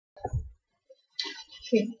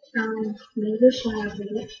Okay, maybe shout out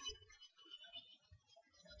to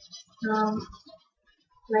Um,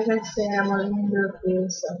 like I said, I'm only in the review,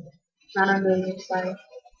 so not on the review side.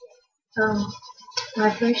 Um, my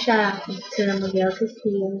first shout out is to Miguel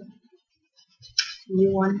Castillo.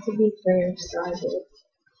 You wanted to be first, so I did.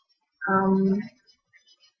 Um,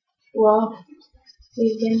 well,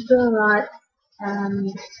 we've been through a lot, and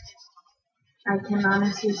I can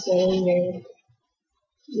honestly say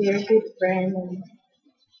you're a good friend, and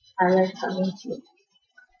I like talking to you.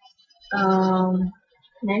 Um,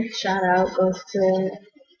 next shout out goes to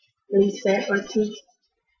Lisa Ortiz.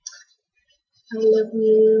 I love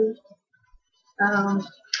you. Um,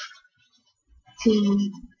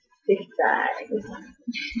 Team Big Size.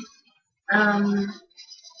 Um,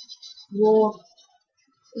 well,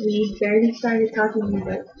 we barely started talking,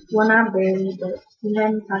 but well, not barely, but we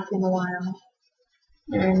hadn't talked in a while.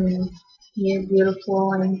 And you're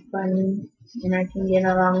beautiful and funny, and I can get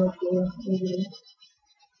along with you easily.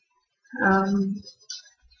 Um,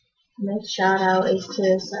 next shout out is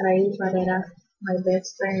to Sarai Barrera, my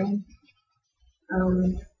best friend.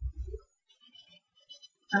 Um,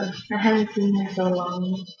 I haven't seen her so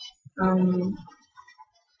long. Um,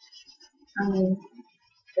 I mean,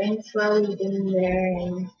 thanks for always being there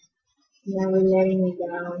and never letting me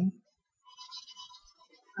down.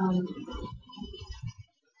 Um,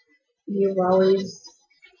 you've always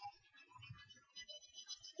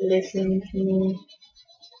listened to me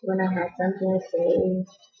when I had something to say.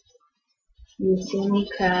 You've seen me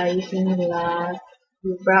cry, you've seen me laugh,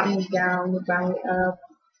 you brought me down, you brought me up.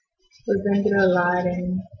 We've been through a lot,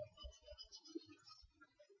 and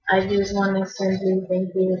I just want to simply thank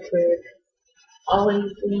you for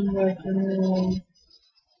always being there for me and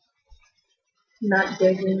not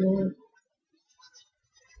judging me.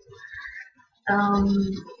 Um,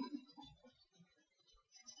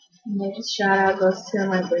 next shout out goes to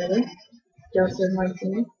my brother, Joseph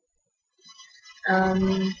Martinez.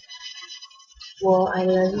 Um, well, I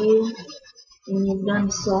love you, and you've done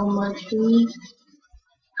so much for me.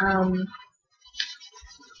 Um,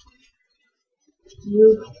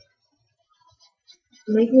 you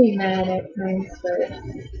make me mad at times, but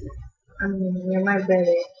I mean, you're my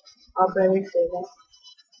brother. All brothers say that.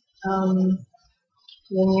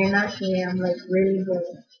 When you're not here, I'm like really good.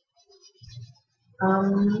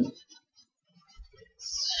 Um,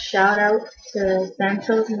 shout out to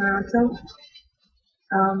Santos Naranto.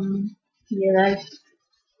 You're like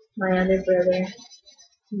my other brother.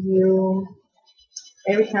 You,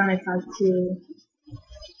 every time I talk to you,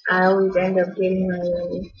 I always end up getting my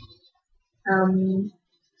way. Um,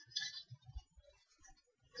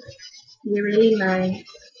 you're really nice,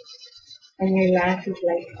 and your laugh is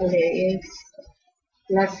like hilarious.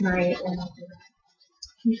 Last night,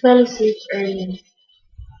 you fell asleep early.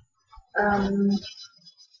 Um,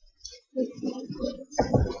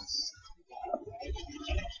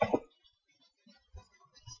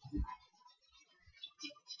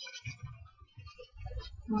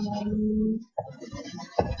 um,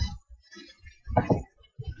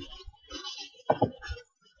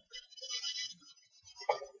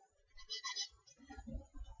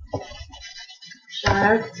 shout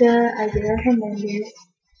out to Isaiah Hernandez,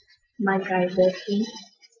 my guy Becky.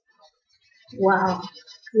 Wow,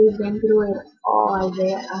 we've been through it all,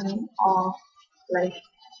 Isaiah. I'm all like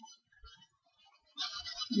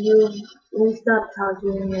you. We stopped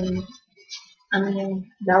talking, and I mean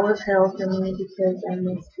that was hell for me because I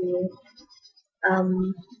missed you.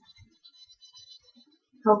 Um,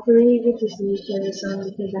 hopefully we get to see each other soon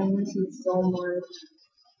because I miss you so much.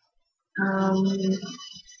 Um,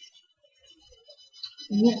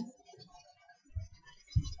 yeah.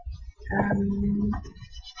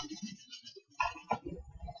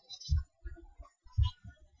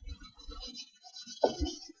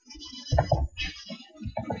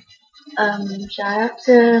 Um, shout out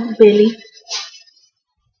to Billy,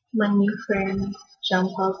 my new friend,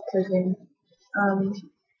 Jean Paul's cousin. Um,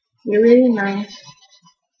 you're really nice.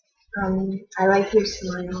 I like your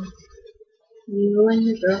smile. You and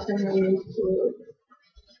your girlfriend are really cute.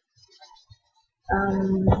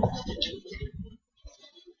 Um,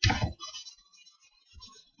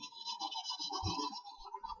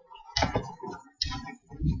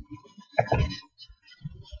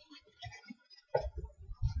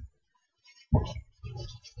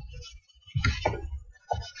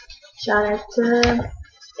 shout out to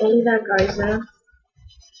Elida Garza.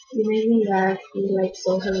 You made me laugh. You like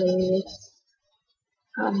so hilarious.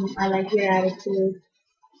 I like your attitude.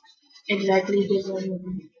 Exactly the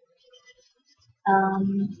same.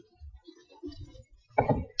 Um,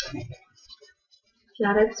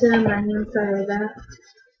 shout out to Manuel Sareda.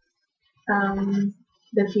 Um,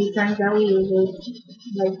 the few times that we use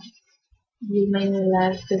it, like you made me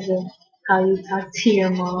laugh because of how you talk to your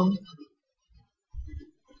mom.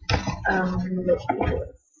 Let's see.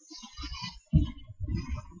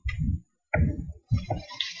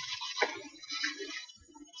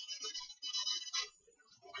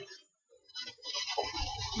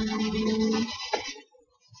 Um,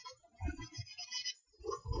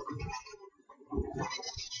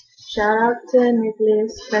 Shout out to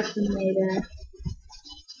Nicholas Castaneda.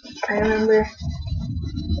 I remember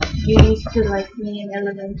you used to like me in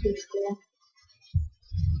elementary school.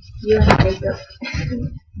 You and Jacob.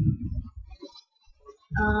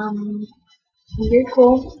 um, you're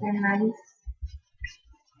cool and nice.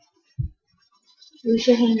 We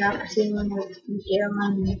should hang out soon with Miguel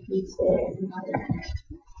and Nikki's mother.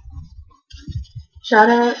 Shout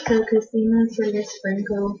out to Christina Solis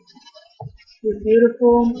Franco. You're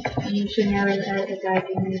beautiful and you should never let a guy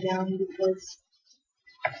bring you down because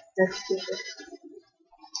that's stupid.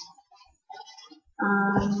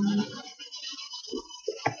 Um,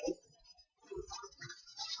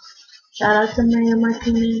 Shout out to Maria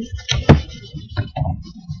Martinez.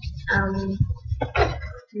 Um,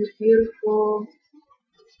 you're beautiful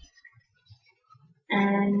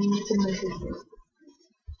and to my sister.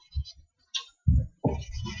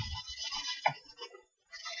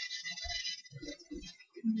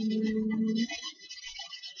 Mm,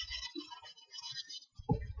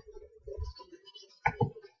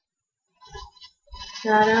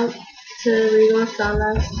 Shout out to Rigo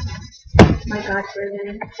Salas, my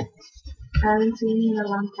godbrother. I haven't seen him in a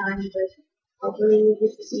long time, but hopefully we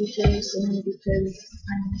get to see each other soon because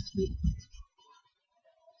I miss you.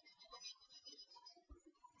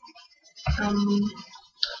 Um,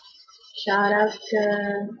 Shout out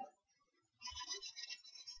to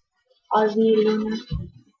Ozzy Luna.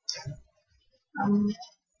 Um,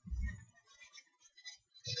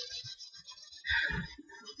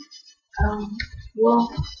 um,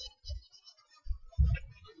 well,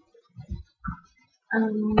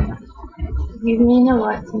 um, you mean a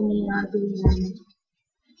lot to me, Ozzy, and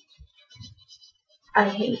I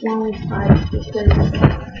hate when we fight because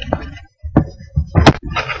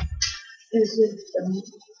it's just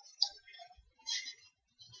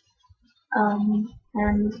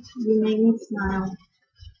and you made me smile,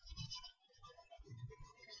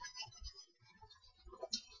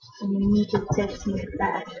 and you need to text me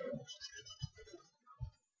back.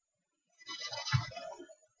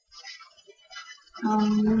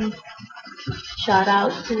 Um, Shout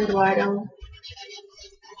out to Eduardo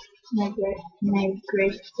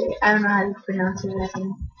Negrete. I don't know how to pronounce his last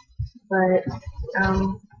name, but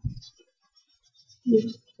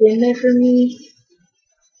you've been there for me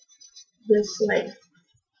this like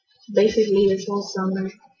basically this whole summer,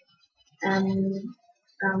 and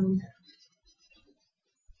um,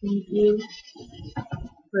 thank you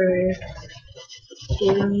for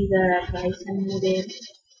giving me the advice I needed.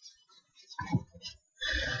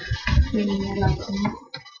 Meaning a lot to me.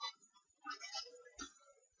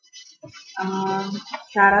 Um,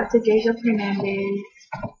 Shout out to Jacob Hernandez.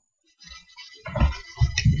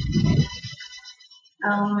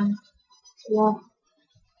 Um, well,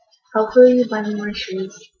 hopefully you buy me more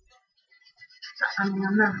shoes. I mean,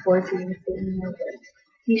 I'm not forcing you to anymore, but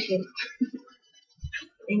you should.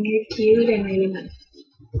 And you're cute and really nice.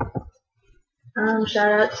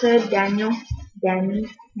 Shout out to Danny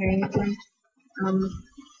Harrington. Um,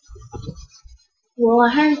 well, I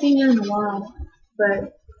haven't seen you in a while,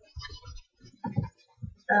 but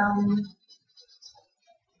um,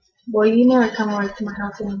 well, you never come over to my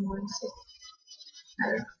house anymore, so.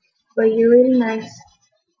 But you're really nice,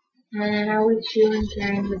 and I wish you and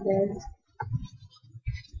Karen the best.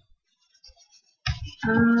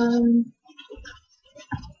 Um,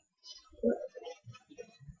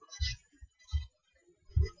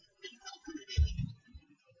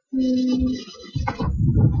 hmm,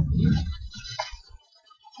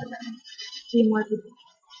 few more people.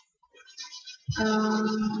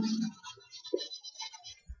 Um,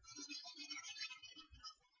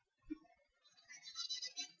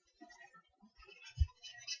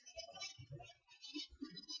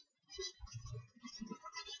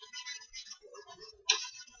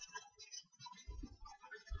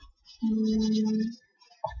 mm,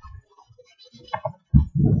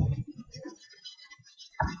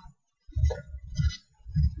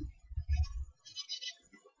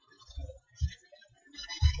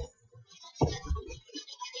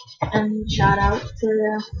 and shout out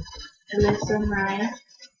to Alyssa and Mariah.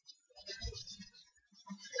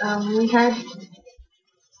 We had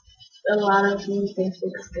a lot of things in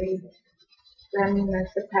sixth grade. I mean,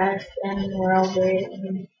 that's the past, and we're over it.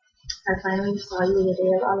 And I finally saw you the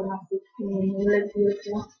day of automatic. You look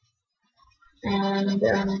beautiful, and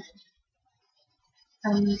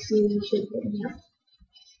I miss you. You should hit me up.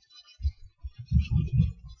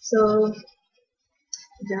 So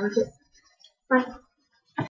that was it. Bye.